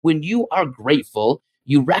when you are grateful,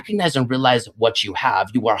 you recognize and realize what you have.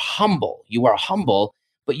 You are humble. You are humble,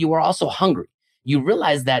 but you are also hungry. You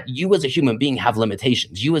realize that you as a human being have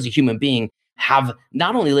limitations. You as a human being have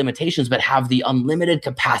not only limitations, but have the unlimited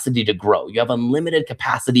capacity to grow. You have unlimited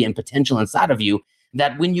capacity and potential inside of you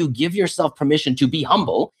that when you give yourself permission to be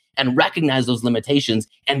humble and recognize those limitations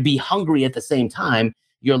and be hungry at the same time,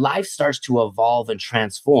 your life starts to evolve and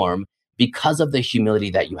transform because of the humility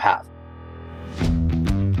that you have.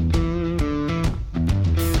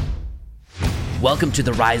 Welcome to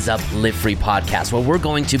the Rise Up, Live Free podcast, where we're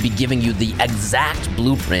going to be giving you the exact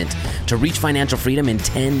blueprint to reach financial freedom in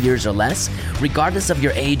 10 years or less, regardless of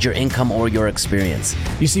your age, your income, or your experience.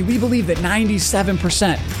 You see, we believe that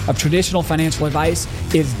 97% of traditional financial advice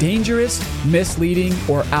is dangerous, misleading,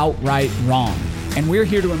 or outright wrong. And we're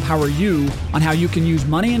here to empower you on how you can use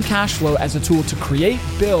money and cash flow as a tool to create,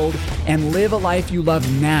 build, and live a life you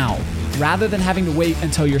love now, rather than having to wait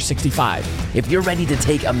until you're 65. If you're ready to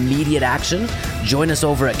take immediate action, join us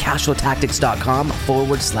over at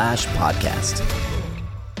cashflowtactics.com/podcast.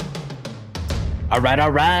 All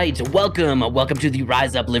right. Welcome to the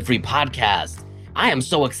Rise Up, Live Free podcast. I am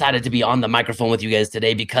so excited to be on the microphone with you guys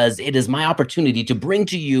today because it is my opportunity to bring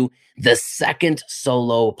to you the second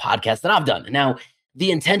solo podcast that I've done. Now,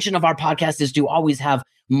 the intention of our podcast is to always have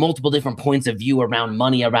multiple different points of view around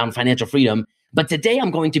money, around financial freedom. But today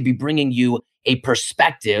I'm going to be bringing you a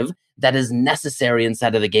perspective that is necessary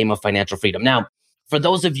inside of the game of financial freedom. Now, for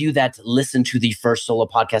those of you that listened to the first solo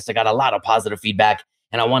podcast, I got a lot of positive feedback,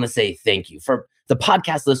 and I want to say thank you. For the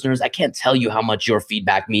podcast listeners, I can't tell you how much your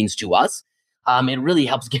feedback means to us. It really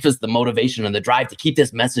helps give us the motivation and the drive to keep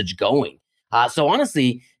this message going. So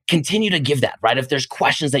honestly, continue to give that, right? If there's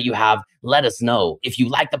questions that you have, let us know. If you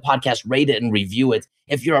like the podcast, rate it and review it.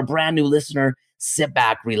 If you're a brand new listener, sit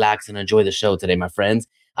back, relax, and enjoy the show today, my friends.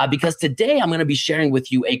 Because today I'm going to be sharing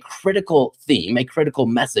with you a critical theme, a critical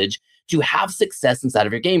message to have success inside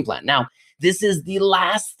of your game plan. Now, this is the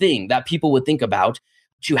last thing that people would think about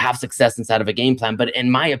to have success inside of a game plan. But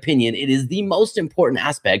in my opinion, it is the most important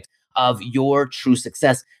aspect of your true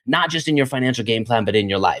success, not just in your financial game plan, but in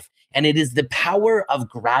your life. And it is the power of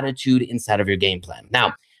gratitude inside of your game plan.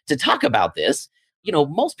 Now, to talk about this,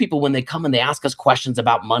 most people, when they come and they ask us questions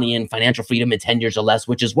about money and financial freedom in 10 years or less,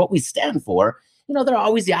 which is what we stand for, they're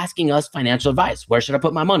always asking us financial advice. Where should I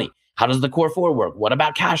put my money? How does the core four work? What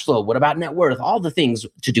about cash flow? What about net worth? All the things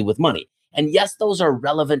to do with money. And yes, those are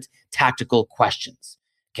relevant tactical questions.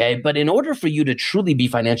 Okay. But in order for you to truly be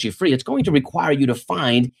financially free, it's going to require you to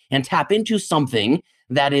find and tap into something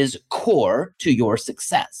that is core to your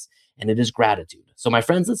success. And it is gratitude. So my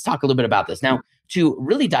friends, let's talk a little bit about this. Now, to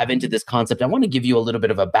really dive into this concept, I want to give you a little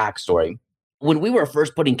bit of a backstory. When we were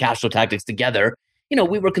first putting Cash Flow Tactics together,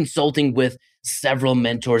 we were consulting with several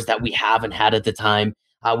mentors that we have and had at the time.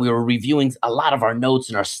 We were reviewing a lot of our notes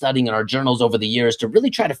and our studying and our journals over the years to really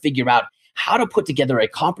try to figure out how to put together a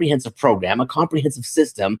comprehensive program, a comprehensive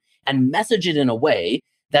system, and message it in a way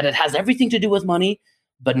that it has everything to do with money,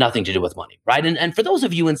 but nothing to do with money, right? And for those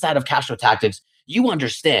of you inside of Cash Flow Tactics, you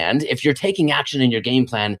understand, if you're taking action in your game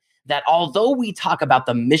plan, that although we talk about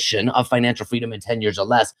the mission of financial freedom in 10 years or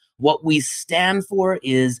less, what we stand for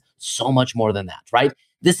is so much more than that, right?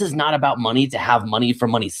 This is not about money to have money for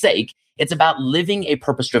money's sake. It's about living a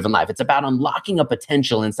purpose-driven life. It's about unlocking a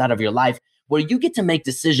potential inside of your life where you get to make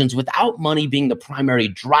decisions without money being the primary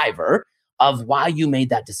driver of why you made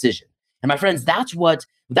that decision. And my friends, that's where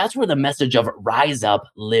the message of Rise Up,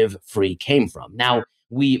 Live Free came from. Now,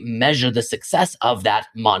 we measure the success of that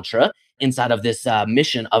mantra inside of this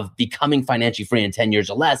mission of becoming financially free in 10 years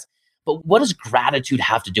or less. But what does gratitude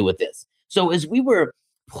have to do with this? So as we were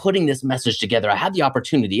putting this message together, I had the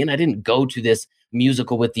opportunity, and I didn't go to this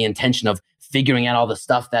musical with the intention of figuring out all the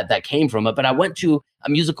stuff that came from it, but I went to a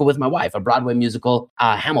musical with my wife, a Broadway musical,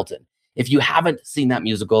 Hamilton. If you haven't seen that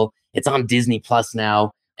musical, it's on Disney Plus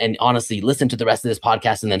now. And honestly, listen to the rest of this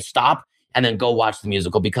podcast and then stop and then go watch the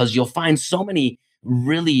musical, because you'll find so many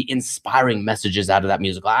really inspiring messages out of that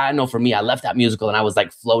musical. I know for me, I left that musical and I was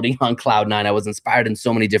like floating on cloud nine. I was inspired in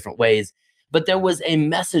so many different ways. But there was a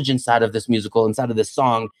message inside of this musical, inside of this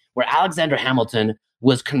song, where Alexander Hamilton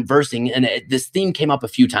was conversing, and this theme came up a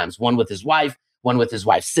few times, one with his wife, one with his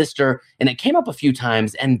wife's sister, and it came up a few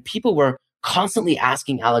times, and people were constantly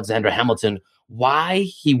asking Alexander Hamilton why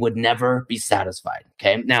he would never be satisfied.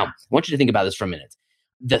 Okay, now I want you to think about this for a minute.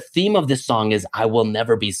 The theme of this song is, I will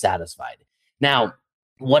never be satisfied. Now,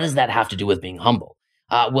 what does that have to do with being humble?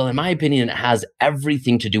 Well, in my opinion, it has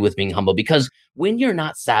everything to do with being humble, because when you're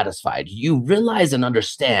not satisfied, you realize and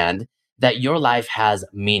understand that your life has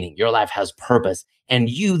meaning, your life has purpose, and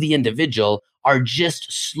you, the individual, are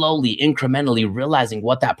just slowly, incrementally realizing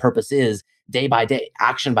what that purpose is day by day,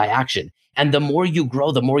 action by action. And the more you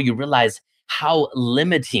grow, the more you realize how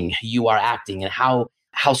limiting you are acting and how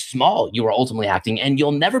small you are ultimately acting. And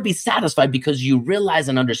you'll never be satisfied because you realize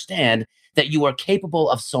and understand that you are capable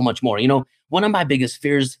of so much more. One of my biggest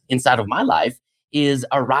fears inside of my life is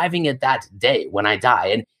arriving at that day when I die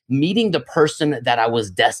and meeting the person that I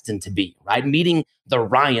was destined to be, right? Meeting the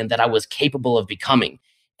Ryan that I was capable of becoming.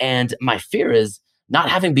 And my fear is not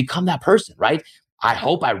having become that person, right? I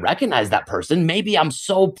hope I recognize that person. Maybe I'm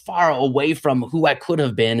so far away from who I could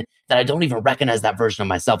have been that I don't even recognize that version of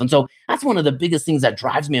myself. And so that's one of the biggest things that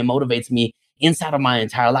drives me and motivates me inside of my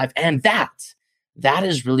entire life. And that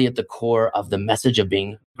is really at the core of the message of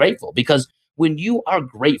being grateful. Because when you are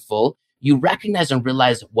grateful, you recognize and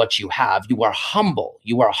realize what you have. You are humble,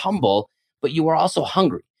 but you are also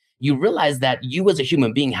hungry. You realize that you as a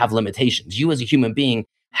human being have limitations. You as a human being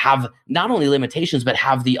have not only limitations, but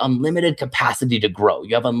have the unlimited capacity to grow.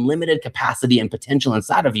 You have unlimited capacity and potential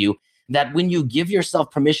inside of you that when you give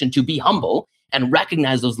yourself permission to be humble and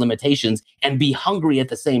recognize those limitations and be hungry at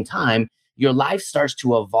the same time, your life starts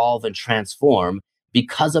to evolve and transform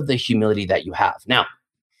because of the humility that you have. Now,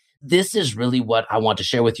 this is really what I want to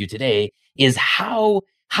share with you today is how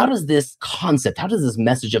does this concept, how does this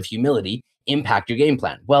message of humility impact your game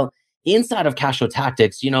plan? Well, inside of Cash Flow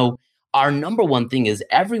Tactics, our number one thing is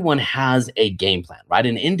everyone has a game plan, right?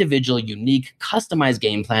 An individual, unique, customized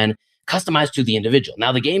game plan, customized to the individual.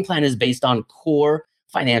 Now, the game plan is based on core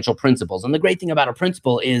financial principles. And the great thing about a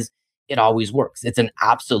principle is it always works. It's an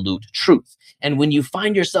absolute truth. And when you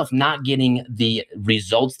find yourself not getting the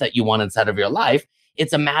results that you want inside of your life,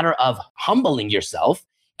 it's a matter of humbling yourself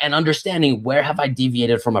and understanding where have I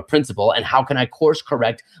deviated from a principle and how can I course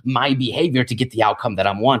correct my behavior to get the outcome that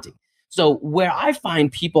I'm wanting. So where I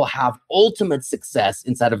find people have ultimate success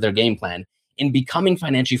inside of their game plan in becoming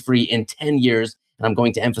financially free in 10 years, and I'm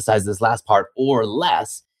going to emphasize this last part, or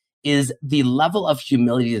less, is the level of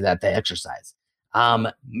humility that they exercise. I'm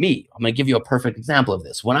going to give you a perfect example of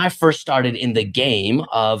this. When I first started in the game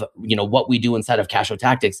of, what we do inside of Cash Flow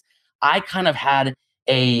Tactics, I kind of had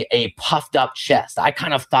a puffed up chest. I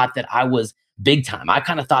kind of thought that I was big time. I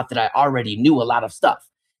kind of thought that I already knew a lot of stuff.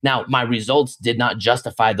 Now, my results did not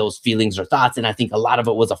justify those feelings or thoughts, and I think a lot of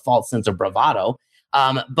it was a false sense of bravado.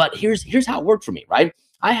 But here's how it worked for me, right?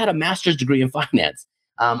 I had a master's degree in finance.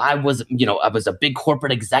 I was a big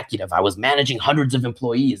corporate executive. I was managing hundreds of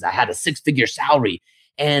employees. I had a 6-figure salary.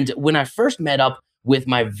 And when I first met up with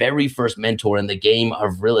my very first mentor in the game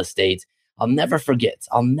of real estate, I'll never forget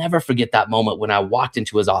that moment when I walked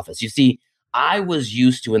into his office. You see, I was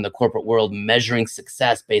used to in the corporate world measuring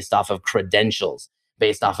success based off of credentials,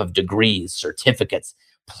 based off of degrees, certificates,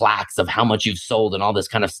 plaques of how much you've sold and all this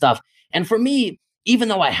kind of stuff. And for me, even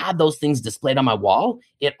though I had those things displayed on my wall,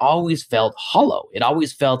 it always felt hollow. It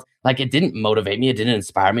always felt like it didn't motivate me. It didn't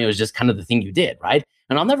inspire me. It was just kind of the thing you did, right?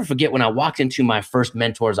 And I'll never forget when I walked into my first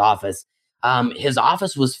mentor's office, his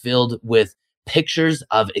office was filled with pictures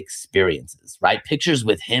of experiences, right? Pictures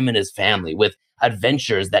with him and his family, with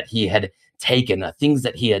adventures that he had taken, things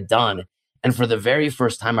that he had done. And for the very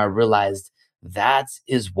first time, I realized that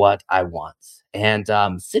is what I want. And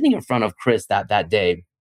sitting in front of Chris that day,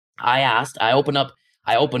 I opened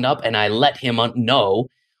up and I let him know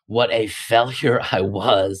what a failure I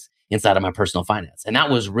was inside of my personal finance. And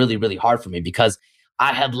that was really, really hard for me because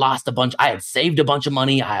I had saved a bunch of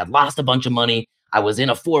money. I had lost a bunch of money. I was in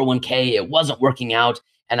a 401k. It wasn't working out.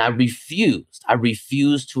 And I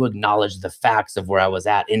refused to acknowledge the facts of where I was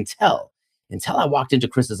at until I walked into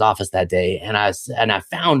Chris's office that day. And I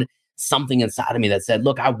found something inside of me that said,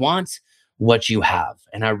 look, I want what you have.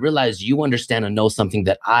 And I realized you understand and know something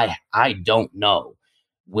that I don't know.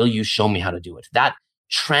 Will you show me how to do it? That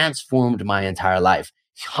transformed my entire life.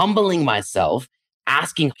 Humbling myself,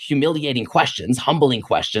 asking humiliating questions, humbling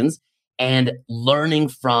questions, and learning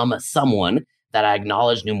from someone that I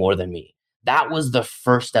acknowledged knew more than me. That was the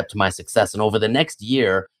first step to my success. And over the next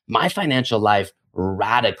year, my financial life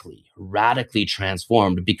radically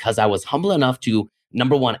transformed because I was humble enough to,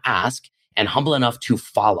 number one, ask, and humble enough to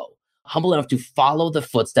follow the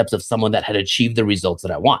footsteps of someone that had achieved the results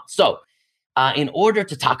that I want. So in order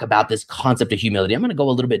to talk about this concept of humility, I'm going to go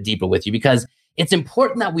a little bit deeper with you because it's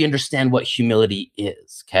important that we understand what humility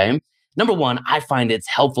is, okay? Number one, I find it's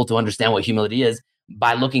helpful to understand what humility is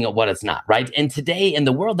by looking at what it's not, right? And today, in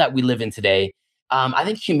the world that we live in today, I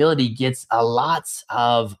think humility gets a lot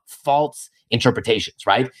of false interpretations,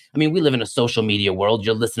 right? I mean, we live in a social media world.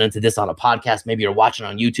 You're listening to this on a podcast. Maybe you're watching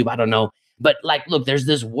on YouTube. I don't know. But look, there's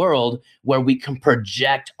this world where we can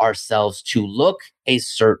project ourselves to look a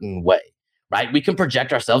certain way. right? We can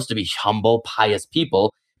project ourselves to be humble, pious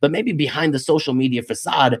people, but maybe behind the social media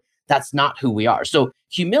facade, that's not who we are. So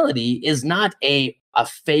humility is not a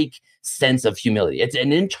fake sense of humility. It's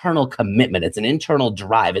an internal commitment. It's an internal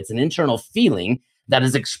drive. It's an internal feeling that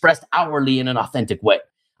is expressed outwardly in an authentic way.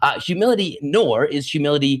 Humility, nor is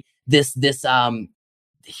humility this.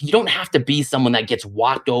 You don't have to be someone that gets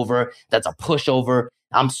walked over, that's a pushover.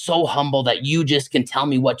 I'm so humble that you just can tell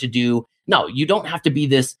me what to do. No, you don't have to be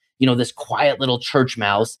this quiet little church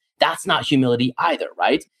mouse. That's not humility either,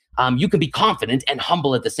 right? You can be confident and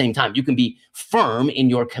humble at the same time. You can be firm in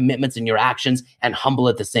your commitments and your actions and humble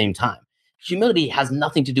at the same time. Humility has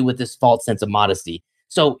nothing to do with this false sense of modesty.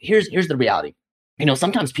 So here's the reality.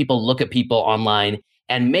 Sometimes people look at people online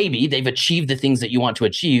and maybe they've achieved the things that you want to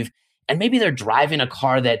achieve, and maybe they're driving a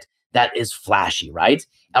car that is flashy, right?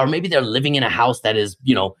 Or maybe they're living in a house that is,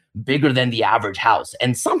 bigger than the average house.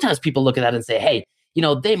 And sometimes people look at that and say, hey,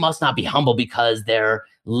 they must not be humble because they're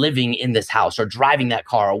living in this house or driving that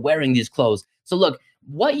car or wearing these clothes. So look,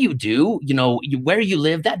 what you do, where you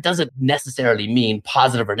live, that doesn't necessarily mean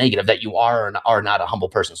positive or negative that you are or are not a humble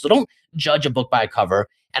person. So don't judge a book by a cover.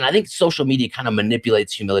 And I think social media kind of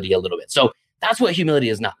manipulates humility a little bit. So that's what humility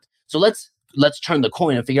is not. So let's turn the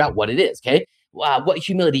coin and figure out what it is, okay? What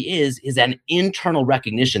humility is an internal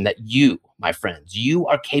recognition that you, my friends, you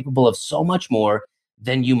are capable of so much more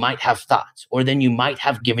than you might have thought or than you might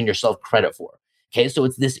have given yourself credit for. Okay, so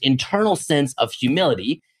it's this internal sense of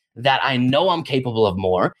humility that I know I'm capable of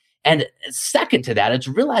more. And second to that, it's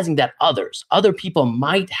realizing that other people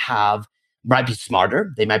might be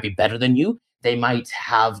smarter, they might be better than you, they might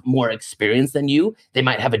have more experience than you, they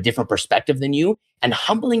might have a different perspective than you, and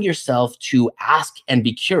humbling yourself to ask and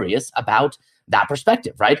be curious about that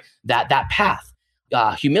perspective, right? That path.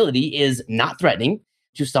 Humility is not threatening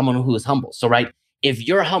to someone who is humble. So, right, if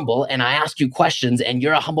you're humble and I ask you questions and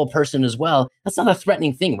you're a humble person as well, that's not a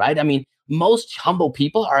threatening thing, right? I mean, most humble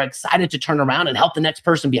people are excited to turn around and help the next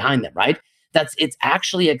person behind them, right? It's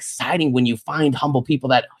actually exciting when you find humble people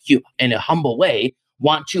that in a humble way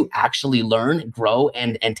want to actually learn, grow,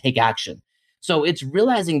 and take action. So it's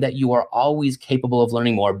realizing that you are always capable of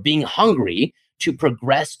learning more, being hungry to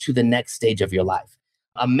progress to the next stage of your life.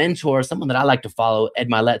 A mentor, someone that I like to follow, Ed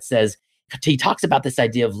Mylett, says, he talks about this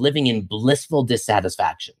idea of living in blissful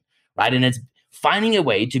dissatisfaction, right? And it's finding a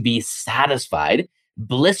way to be satisfied,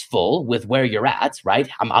 blissful with where you're at, right?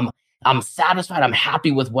 I'm satisfied. I'm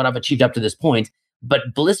happy with what I've achieved up to this point,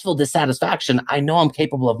 but blissful dissatisfaction, I know I'm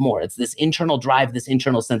capable of more. It's this internal drive, this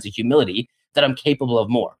internal sense of humility that I'm capable of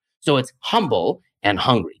more. So it's humble and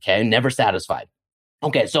hungry, okay? Never satisfied.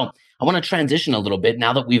 Okay, so I want to transition a little bit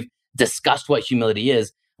now that we've discussed what humility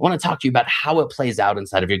is. I want to talk to you about how it plays out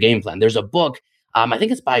inside of your game plan. There's a book, I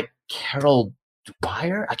think it's by Carol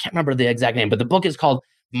Dwyer. I can't remember the exact name, but the book is called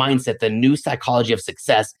Mindset, The New Psychology of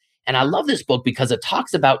Success. And I love this book because it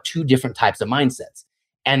talks about two different types of mindsets.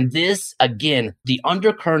 And this, again, the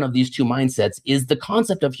undercurrent of these two mindsets is the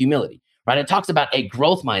concept of humility, right? It talks about a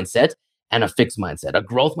growth mindset and a fixed mindset, a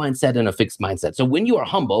growth mindset and a fixed mindset. So when you are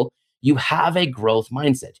humble, you have a growth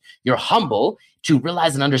mindset. You're humble to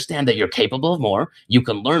realize and understand that you're capable of more. You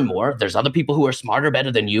can learn more. There's other people who are smarter,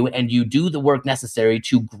 better than you, and you do the work necessary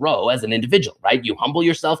to grow as an individual, right? You humble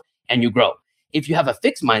yourself and you grow. If you have a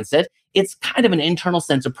fixed mindset, it's kind of an internal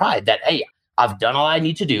sense of pride that, hey, I've done all I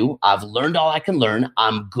need to do. I've learned all I can learn.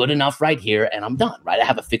 I'm good enough right here and I'm done, right? I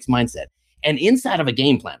have a fixed mindset. And inside of a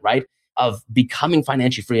game plan, right, of becoming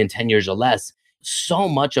financially free in 10 years or less, so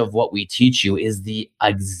much of what we teach you is the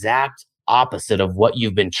exact opposite of what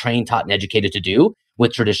you've been trained, taught, and educated to do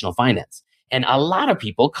with traditional finance. And a lot of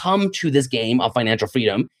people come to this game of financial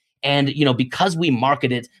freedom. And, because we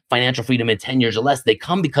marketed financial freedom in 10 years or less, they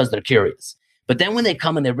come because they're curious. But then when they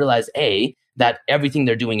come and they realize, A, that everything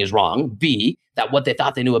they're doing is wrong, B, that what they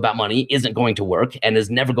thought they knew about money isn't going to work and is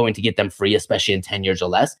never going to get them free, especially in 10 years or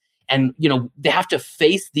less. And, they have to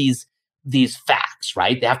face these facts,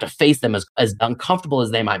 right? They have to face them as uncomfortable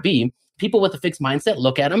as they might be. People with a fixed mindset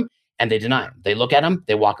look at them and they deny them. They look at them,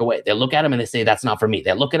 they walk away. They look at them and they say, that's not for me.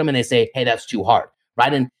 They look at them and they say, hey, that's too hard,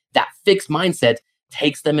 right? And that fixed mindset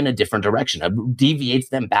takes them in a different direction. It deviates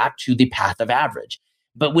them back to the path of average.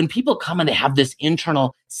 But when people come and they have this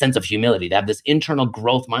internal sense of humility, they have this internal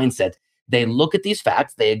growth mindset, they look at these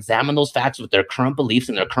facts, they examine those facts with their current beliefs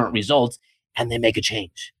and their current results, and they make a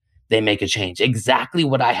change. They make a change. Exactly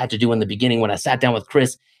what I had to do in the beginning when I sat down with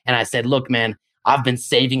Chris and I said, look, man, I've been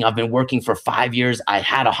saving. I've been working for 5 years. I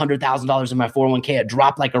had $100,000 in my 401k. It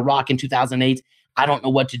dropped like a rock in 2008. I don't know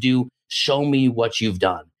what to do. Show me what you've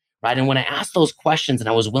done, right? And when I asked those questions and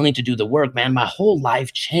I was willing to do the work, man, my whole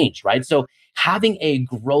life changed, right? So having a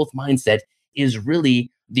growth mindset is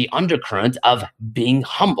really the undercurrent of being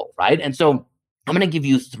humble, right? And so I'm going to give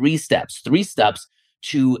you three steps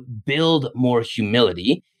to build more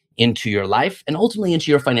humility into your life and ultimately into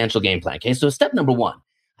your financial game plan. Okay. So step number one,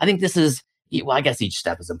 I think this is, well, I guess each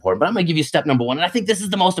step is important, but I'm going to give you step number one. And I think this is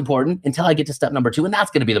the most important until I get to step number two. And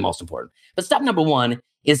that's going to be the most important. But step number one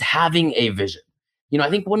is having a vision. I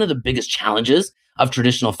think one of the biggest challenges of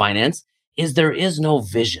traditional finance is there is no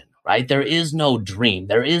vision, right? There is no dream.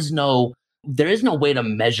 There is no way to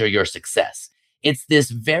measure your success. It's this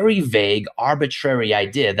very vague, arbitrary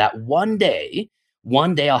idea that one day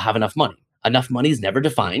I'll have enough money. Enough money is never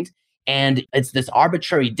defined. And it's this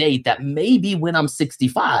arbitrary date that maybe when I'm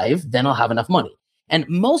 65, then I'll have enough money. And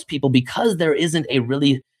most people, because there isn't a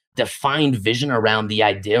really defined vision around the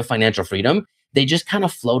idea of financial freedom, they just kind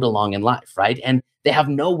of float along in life, right? And they have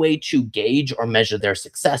no way to gauge or measure their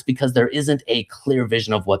success because there isn't a clear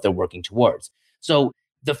vision of what they're working towards. So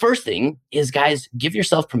the first thing is, guys, give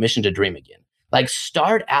yourself permission to dream again. Like,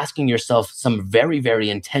 start asking yourself some very, very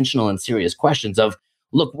intentional and serious questions of,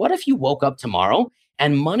 look, what if you woke up tomorrow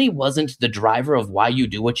and money wasn't the driver of why you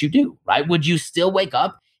do what you do, right? Would you still wake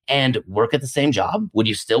up and work at the same job? Would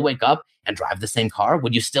you still wake up and drive the same car?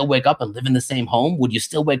 Would you still wake up and live in the same home? Would you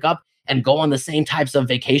still wake up and go on the same types of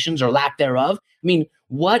vacations or lack thereof? I mean,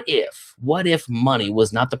 what if money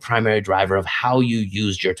was not the primary driver of how you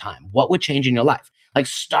used your time? What would change in your life? Like,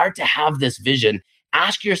 start to have this vision.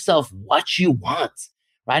 Ask yourself what you want,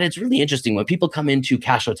 right? It's really interesting when people come into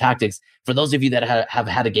Cash Flow Tactics. For those of you that have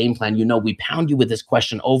had a game plan, we pound you with this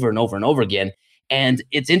question over and over and over again. And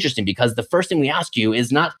it's interesting because the first thing we ask you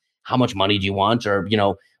is not how much money do you want or,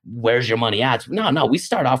 where's your money at? No, we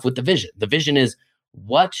start off with the vision. The vision is,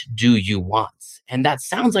 what do you want? And that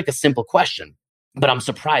sounds like a simple question, but I'm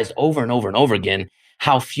surprised over and over and over again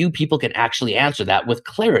how few people can actually answer that with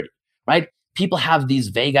clarity, right? People have these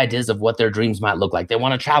vague ideas of what their dreams might look like. They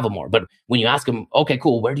want to travel more. But when you ask them, okay,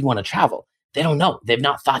 cool, where do you want to travel? They don't know. They've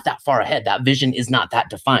not thought that far ahead. That vision is not that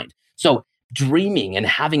defined. So dreaming and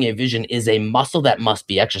having a vision is a muscle that must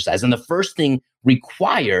be exercised. And the first thing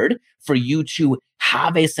required for you to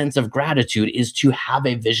have a sense of gratitude is to have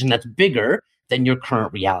a vision that's bigger than your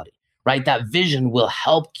current reality, right? That vision will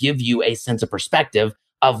help give you a sense of perspective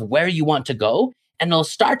of where you want to go, and it'll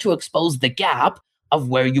start to expose the gap of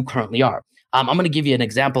where you currently are. I'm going to give you an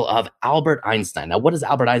example of Albert Einstein. Now, what does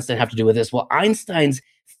Albert Einstein have to do with this? Well, Einstein's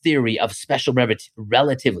theory of special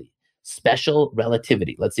relativity.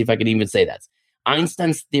 Let's see if I can even say that.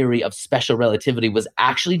 Einstein's theory of special relativity was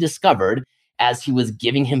actually discovered as he was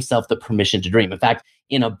giving himself the permission to dream. In fact,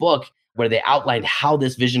 in a book where they outlined how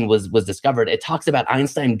this vision was discovered, it talks about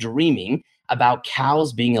Einstein dreaming about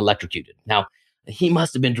cows being electrocuted. Now, he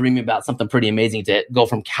must have been dreaming about something pretty amazing to go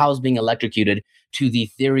from cows being electrocuted to the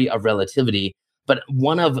theory of relativity. But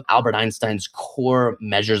one of Albert Einstein's core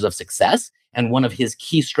measures of success and one of his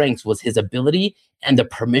key strengths was his ability and the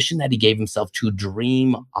permission that he gave himself to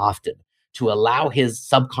dream often, to allow his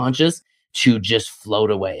subconscious to just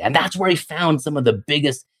float away. And that's where he found some of the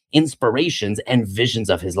biggest inspirations and visions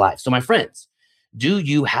of his life. So my friends, do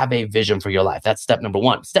you have a vision for your life? That's step number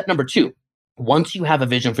one. Step number two, once you have a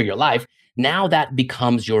vision for your life, now that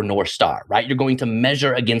becomes your North Star, right? You're going to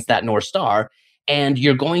measure against that North Star, and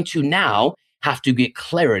you're going to now have to get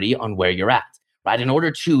clarity on where you're at, right? In order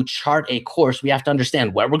to chart a course, we have to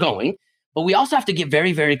understand where we're going, but we also have to get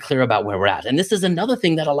very, very clear about where we're at. And this is another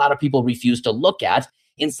thing that a lot of people refuse to look at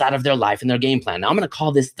inside of their life and their game plan. Now, I'm going to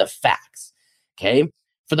call this the facts, okay?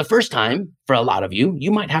 For the first time, for a lot of you,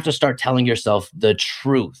 you might have to start telling yourself the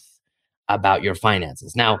truth about your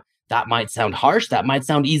finances. Now, that might sound harsh. That might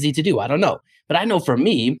sound easy to do. I don't know. But I know for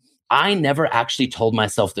me, I never actually told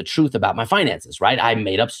myself the truth about my finances, right? I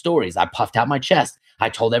made up stories. I puffed out my chest. I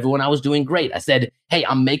told everyone I was doing great. I said, hey,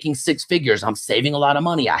 I'm making six figures. I'm saving a lot of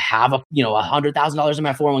money. I have $100,000 in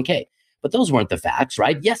my 401k. But those weren't the facts,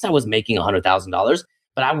 right? Yes, I was making $100,000,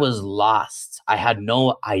 but I was lost. I had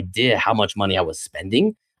no idea how much money I was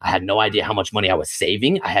spending. I had no idea how much money I was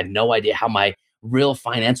saving. I had no idea how my real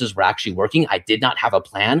finances were actually working. I did not have a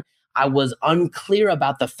plan. I was unclear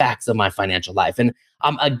about the facts of my financial life. And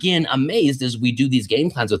I'm again amazed as we do these game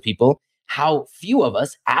plans with people, how few of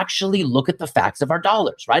us actually look at the facts of our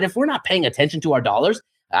dollars, right? If we're not paying attention to our dollars,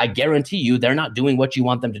 I guarantee you they're not doing what you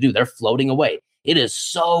want them to do. They're floating away. It is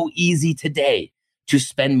so easy today to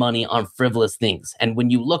spend money on frivolous things. And when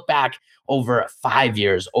you look back over 5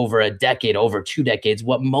 years, over a decade, over 2 decades,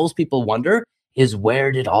 what most people wonder is,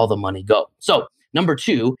 where did all the money go? So number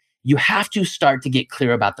two, you have to start to get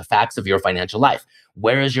clear about the facts of your financial life.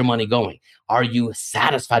 Where is your money going? Are you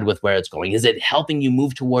satisfied with where it's going? Is it helping you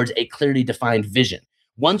move towards a clearly defined vision?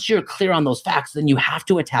 Once you're clear on those facts, then you have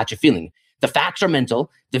to attach a feeling. the facts are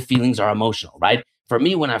mental, the feelings are emotional, right? For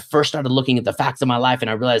me, when I first started looking at the facts of my life and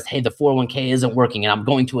I realized, hey, the 401k isn't working, and I'm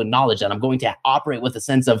going to acknowledge that, I'm going to operate with a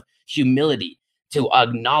sense of humility to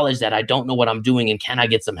acknowledge that I don't know what I'm doing and can I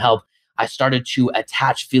get some help? I started to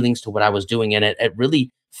attach feelings to what I was doing, and it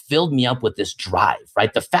really filled me up with this drive,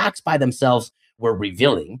 right? The facts by themselves were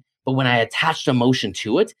revealing, but when I attached emotion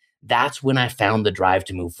to it, that's when I found the drive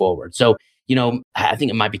to move forward. So, I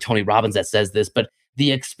think it might be Tony Robbins that says this, but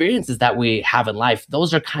the experiences that we have in life,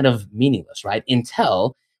 those are kind of meaningless, right?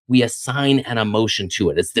 Until we assign an emotion to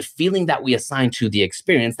it. It's the feeling that we assign to the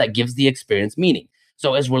experience that gives the experience meaning.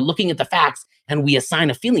 So as we're looking at the facts and we assign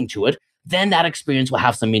a feeling to it, then that experience will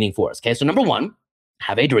have some meaning for us. Okay. So number one,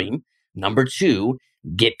 have a dream. Number two,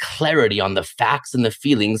 get clarity on the facts and the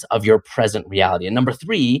feelings of your present reality. And number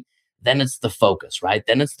three, then it's the focus, right?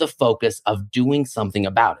 Then it's the focus of doing something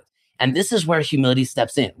about it. And this is where humility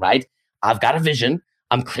steps in, right? I've got a vision.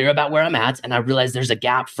 I'm clear about where I'm at. And I realize there's a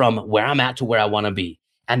gap from where I'm at to where I want to be.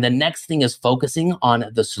 And the next thing is focusing on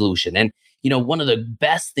the solution. And, one of the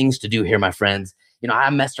best things to do here, my friends, I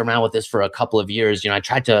messed around with this for a couple of years. I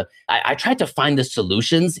tried to find the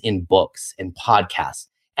solutions in books and podcasts.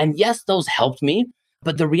 And yes, those helped me.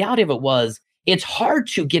 But the reality of it was, it's hard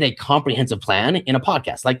to get a comprehensive plan in a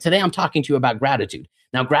podcast. Like today, I'm talking to you about gratitude.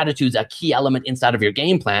 Now, gratitude's a key element inside of your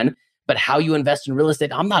game plan, but how you invest in real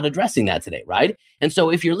estate, I'm not addressing that today, right? And so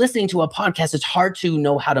if you're listening to a podcast, it's hard to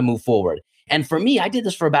know how to move forward. And for me, I did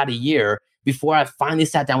this for about a year before I finally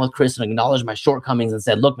sat down with Chris and acknowledged my shortcomings and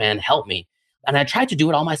said, look, man, help me. And I tried to do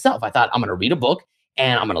it all myself. I thought, I'm going to read a book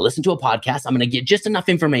and I'm going to listen to a podcast. I'm going to get just enough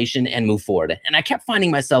information and move forward. And I kept finding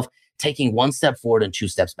myself taking one step forward and two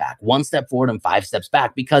steps back, one step forward and five steps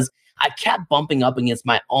back, because I kept bumping up against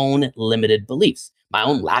my own limited beliefs, my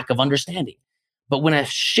own lack of understanding. But when I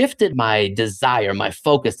shifted my desire, my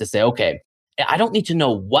focus to say, okay, I don't need to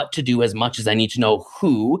know what to do as much as I need to know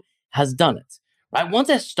who has done it, right? Once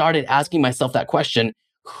I started asking myself that question,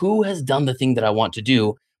 who has done the thing that I want to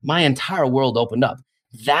do? My entire world opened up.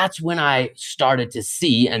 That's when I started to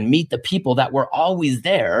see and meet the people that were always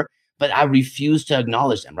there, but I refused to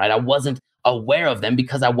acknowledge them, right? I wasn't aware of them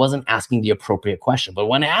because I wasn't asking the appropriate question. But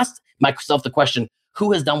when I asked myself the question,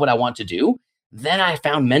 who has done what I want to do? Then I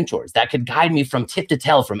found mentors that could guide me from tip to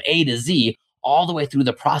tail, from A to Z, all the way through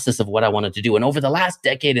the process of what I wanted to do. And over the last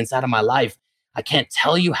decade inside of my life, I can't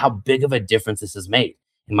tell you how big of a difference this has made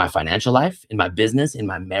in my financial life, in my business, in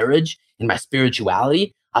my marriage, in my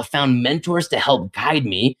spirituality. I've found mentors to help guide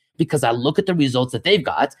me because I look at the results that they've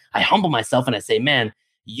got. I humble myself and I say, man,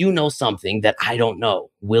 you know something that I don't know.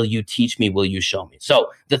 Will you teach me? Will you show me?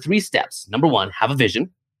 So the 3 steps: number 1, have a vision.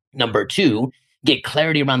 Number 2, get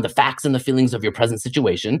clarity around the facts and the feelings of your present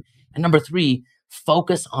situation. And number 3,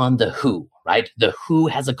 focus on the who, right? The who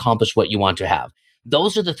has accomplished what you want to have.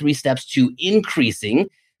 Those are the 3 steps to increasing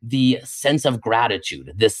the sense of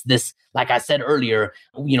gratitude. This, like I said earlier,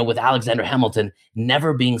 with Alexander Hamilton,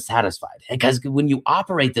 never being satisfied. Because when you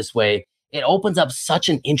operate this way, it opens up such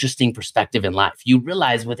an interesting perspective in life. You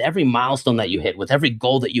realize with every milestone that you hit, with every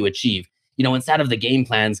goal that you achieve, inside of the game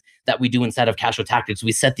plans that we do inside of Cashflow Tactics,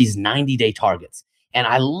 we set these 90-day targets. And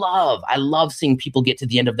I love seeing people get to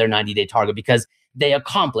the end of their 90-day target because they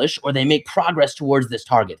accomplish or they make progress towards this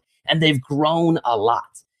target. And they've grown a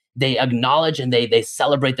lot. They acknowledge and they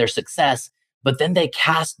celebrate their success, but then they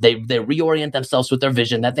reorient themselves with their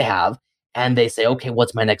vision that they have. And they say, okay,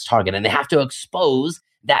 what's my next target? And they have to expose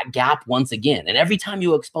that gap once again. And every time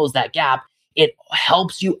you expose that gap, it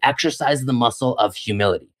helps you exercise the muscle of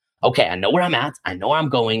humility. Okay, I know where I'm at. I know where I'm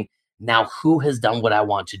going. Now, who has done what I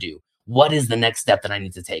want to do? What is the next step that I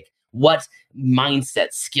need to take? What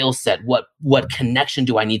mindset, skill set, what connection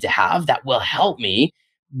do I need to have that will help me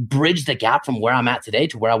bridge the gap from where I'm at today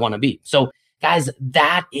to where I want to be? So, guys,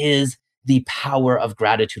 that is the power of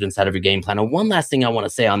gratitude inside of your game plan. And one last thing I want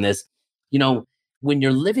to say on this, when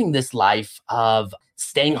you're living this life of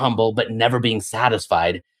staying humble but never being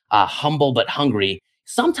satisfied, humble but hungry,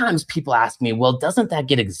 sometimes people ask me, well, doesn't that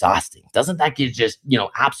get exhausting? Doesn't that get just,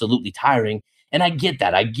 absolutely tiring? And I get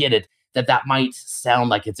that. I get it, that might sound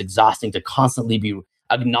like it's exhausting to constantly be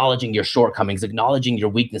acknowledging your shortcomings, acknowledging your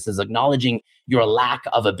weaknesses, acknowledging your lack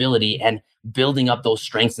of ability and building up those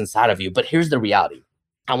strengths inside of you. But here's the reality.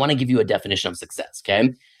 I want to give you a definition of success,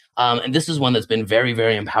 okay? And this is one that's been very,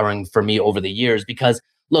 very empowering for me over the years because,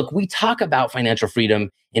 look, we talk about financial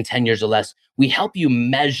freedom in 10 years or less. We help you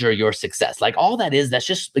measure your success. Like all that is, that's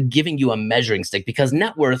just giving you a measuring stick because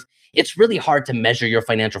net worth, it's really hard to measure your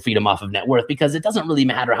financial freedom off of net worth because it doesn't really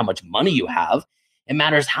matter how much money you have. It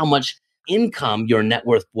matters how much income your net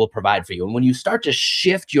worth will provide for you. And when you start to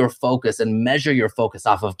shift your focus and measure your focus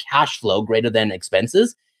off of cash flow greater than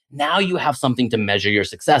expenses, Now you have something to measure your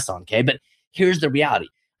success on, okay? But here's the reality.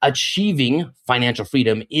 Achieving financial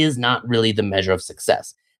freedom is not really the measure of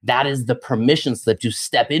success. That is the permission slip to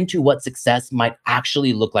step into what success might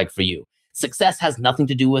actually look like for you. Success has nothing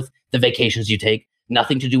to do with the vacations you take,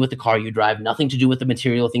 nothing to do with the car you drive, nothing to do with the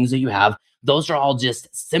material things that you have. Those are all just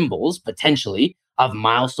symbols, potentially, of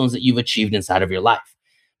milestones that you've achieved inside of your life.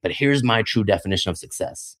 But here's my true definition of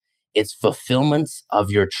success. It's fulfillment of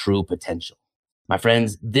your true potential. My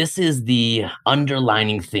friends, this is the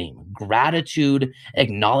underlining theme. Gratitude,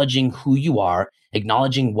 acknowledging who you are,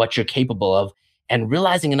 acknowledging what you're capable of, and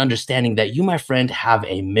realizing and understanding that you, my friend, have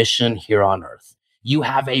a mission here on earth. You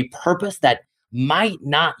have a purpose that might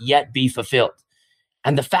not yet be fulfilled.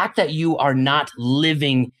 And the fact that you are not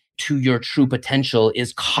living to your true potential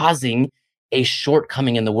is causing a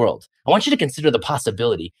shortcoming in the world. I want you to consider the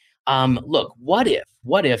possibility. Look, what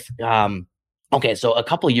if, okay, so a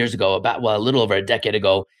couple of years ago, a little over a decade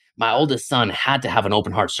ago, my oldest son had to have an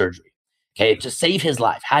open heart surgery, okay, to save his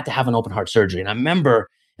life, had to have an open heart surgery. And I remember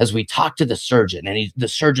as we talked to the surgeon, and the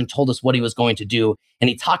surgeon told us what he was going to do, and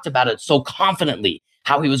he talked about it so confidently,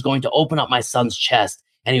 how he was going to open up my son's chest,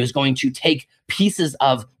 and he was going to take pieces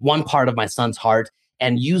of one part of my son's heart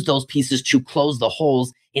and use those pieces to close the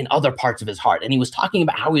holes in other parts of his heart. And he was talking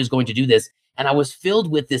about how he was going to do this. And I was filled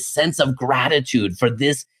with this sense of gratitude for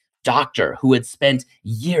this doctor who had spent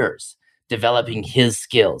years developing his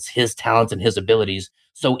skills, his talents, and his abilities.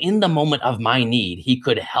 So in the moment of my need, he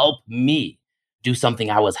could help me do something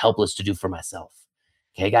I was helpless to do for myself.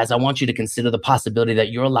 Okay, guys, I want you to consider the possibility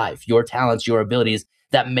that your life, your talents, your abilities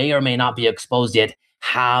that may or may not be exposed yet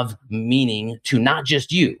have meaning to not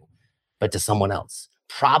just you, but to someone else.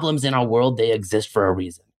 Problems in our world, they exist for a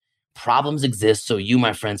reason. Problems exist so you,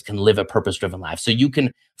 my friends, can live a purpose-driven life. So you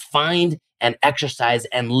can find and exercise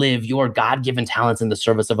and live your God-given talents in the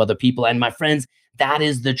service of other people. And my friends, that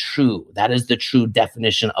is the true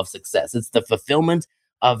definition of success. It's the fulfillment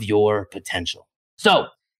of your potential. So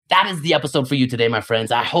that is the episode for you today, my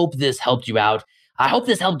friends. I hope this helped you out. I hope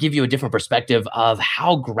this helped give you a different perspective of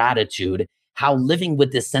how gratitude, how living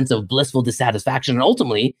with this sense of blissful dissatisfaction, and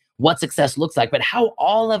ultimately what success looks like, but how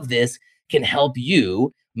all of this can help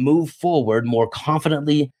you move forward more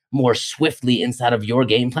confidently, more swiftly inside of your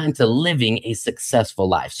game plan to living a successful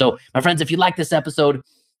life. So, my friends, if you like this episode,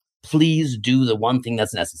 please do the one thing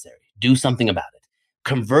that's necessary. Do something about it.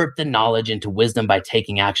 Convert the knowledge into wisdom by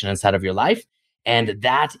taking action inside of your life. And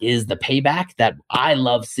that is the payback that I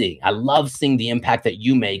love seeing. I love seeing the impact that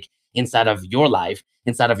you make inside of your life,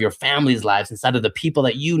 inside of your family's lives, inside of the people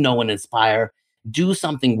that you know and inspire. Do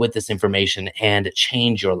something with this information and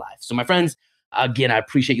change your life. So, my friends, again, I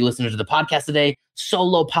appreciate you listening to the podcast today.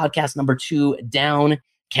 Solo podcast number 2 down.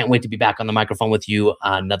 Can't wait to be back on the microphone with you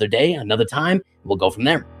another day, another time. We'll go from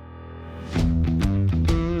there.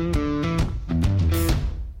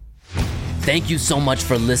 Thank you so much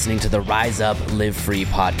for listening to the Rise Up, Live Free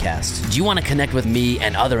podcast. Do you want to connect with me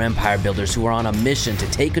and other empire builders who are on a mission to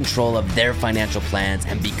take control of their financial plans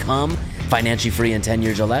and become financially free in 10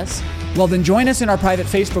 years or less? Well, then join us in our private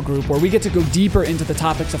Facebook group where we get to go deeper into the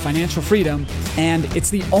topics of financial freedom. And it's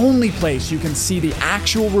the only place you can see the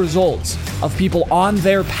actual results of people on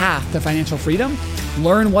their path to financial freedom,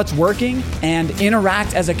 learn what's working, and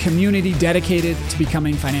interact as a community dedicated to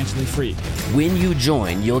becoming financially free. When you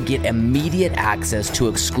join, you'll get immediate access to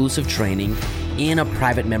exclusive training in a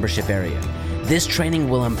private membership area. This training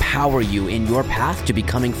will empower you in your path to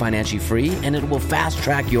becoming financially free, and it will fast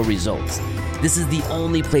track your results. This is the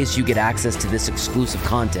only place you get access to this exclusive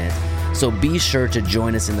content, so be sure to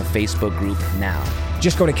join us in the Facebook group now.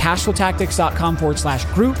 Just go to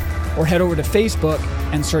cashflowtactics.com/group or head over to Facebook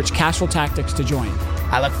and search Cashflow Tactics to join.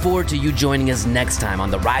 I look forward to you joining us next time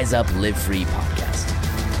on the Rise Up, Live Free podcast.